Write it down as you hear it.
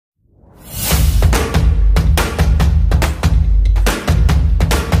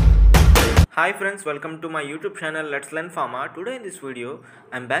Hi friends, welcome to my YouTube channel Let's Learn Pharma. Today in this video,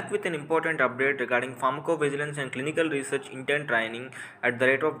 I'm back with an important update regarding pharmacovigilance and clinical research intern training at the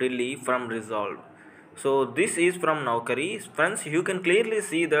rate of Delhi from Resolve. So this is from Naukari. Friends, you can clearly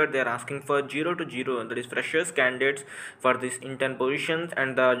see that they are asking for 0 to 0, that is freshers candidates for this intern positions,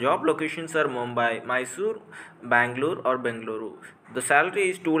 and the job locations are Mumbai, Mysore, Bangalore or Bengaluru. The salary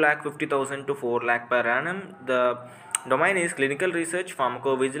is 2,50,000 to 4 lakh per annum. The domain is clinical research,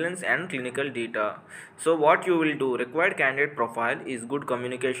 pharmacovigilance and clinical data. So what you will do, required candidate profile is good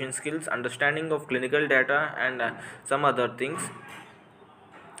communication skills, understanding of clinical data and some other things.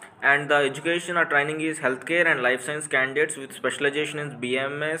 And the education or training is healthcare and life science candidates with specialization in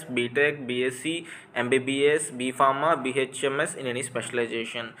BMS, BTech, BSc, MBBS, B Pharma, BHMS in any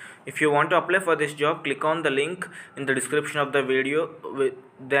specialization. If you want to apply for this job, click on the link in the description of the video.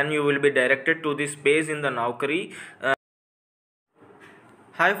 Then you will be directed to this page in the Naukari.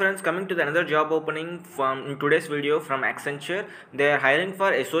 Hi friends, coming to the another job opening from in today's video from Accenture. They are hiring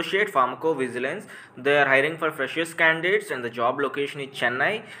for associate pharmacovigilance. They are hiring for freshers candidates and the job location is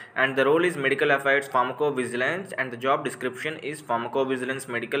Chennai, and the role is medical affairs pharmacovigilance, and the job description is pharmacovigilance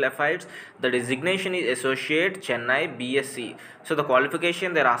medical affairs. The designation is associate Chennai BSc. So the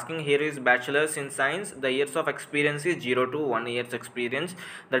qualification they are asking here is bachelor's in science. The years of experience is 0 to 1 years experience.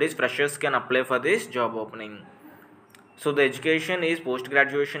 That is freshers can apply for this job opening. So the education is post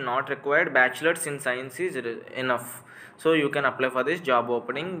graduation not required, bachelor's in science is enough. So you can apply for this job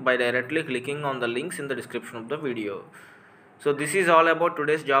opening by directly clicking on the links in the description of the video. So this is all about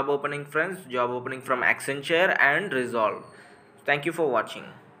today's job opening friends, job opening from Accenture and Resolve. Thank you for watching.